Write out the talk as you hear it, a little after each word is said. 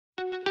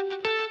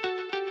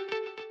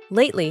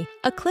Lately,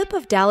 a clip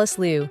of Dallas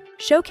Liu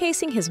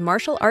showcasing his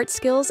martial arts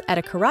skills at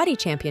a karate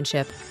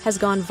championship has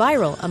gone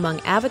viral among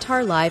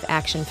Avatar live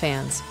action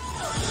fans.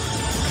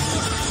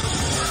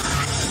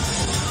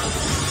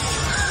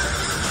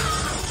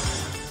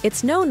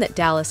 It's known that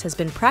Dallas has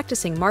been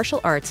practicing martial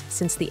arts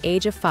since the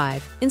age of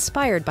 5,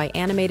 inspired by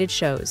animated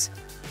shows.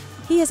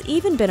 He has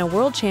even been a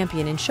world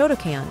champion in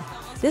Shotokan,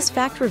 this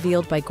fact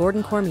revealed by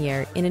Gordon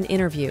Cormier in an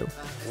interview.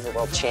 He's a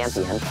world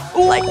champion,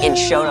 like in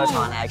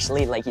Shotokan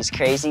actually, like he's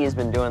crazy, he's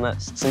been doing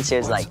this since he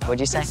was like,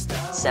 what'd you say,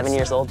 7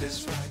 years old?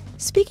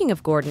 Speaking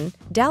of Gordon,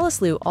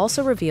 Dallas Liu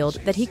also revealed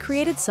that he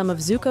created some of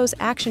Zuko's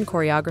action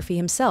choreography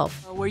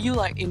himself. Were you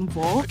like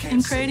involved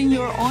in creating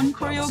your own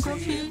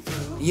choreography?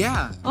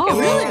 Yeah. Oh,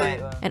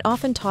 really? And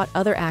often taught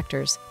other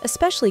actors,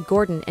 especially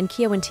Gordon and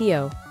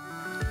Kiawentiio.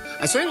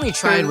 I certainly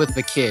tried with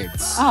the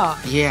kids. Oh.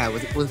 Yeah,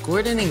 with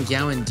Gordon and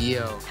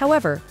Kiawentiio.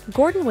 However,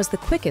 Gordon was the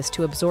quickest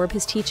to absorb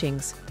his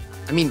teachings.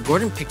 I mean,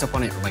 Gordon picked up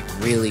on it like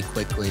really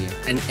quickly,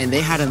 and they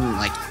had him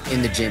like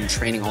in the gym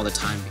training all the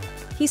time.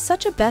 He's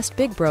such a best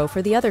big bro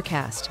for the other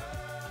cast.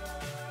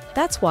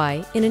 That's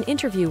why, in an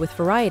interview with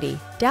Variety,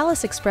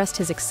 Dallas expressed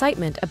his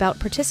excitement about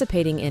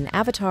participating in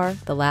Avatar: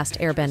 The Last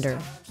Airbender.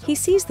 He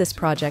sees this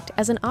project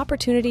as an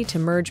opportunity to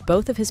merge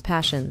both of his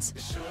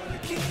passions.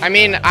 I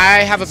mean,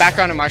 I have a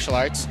background in martial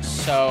arts,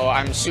 so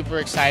I'm super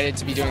excited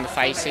to be doing the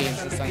fight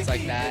scenes and things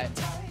like that.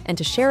 And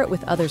to share it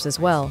with others as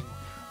well.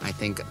 I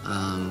think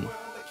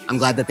I'm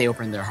glad that they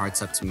opened their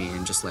hearts up to me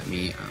and just let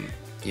me,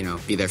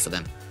 be there for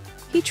them.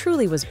 He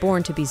truly was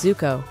born to be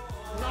Zuko.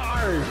 No!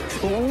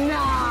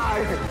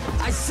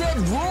 I said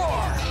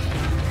roar!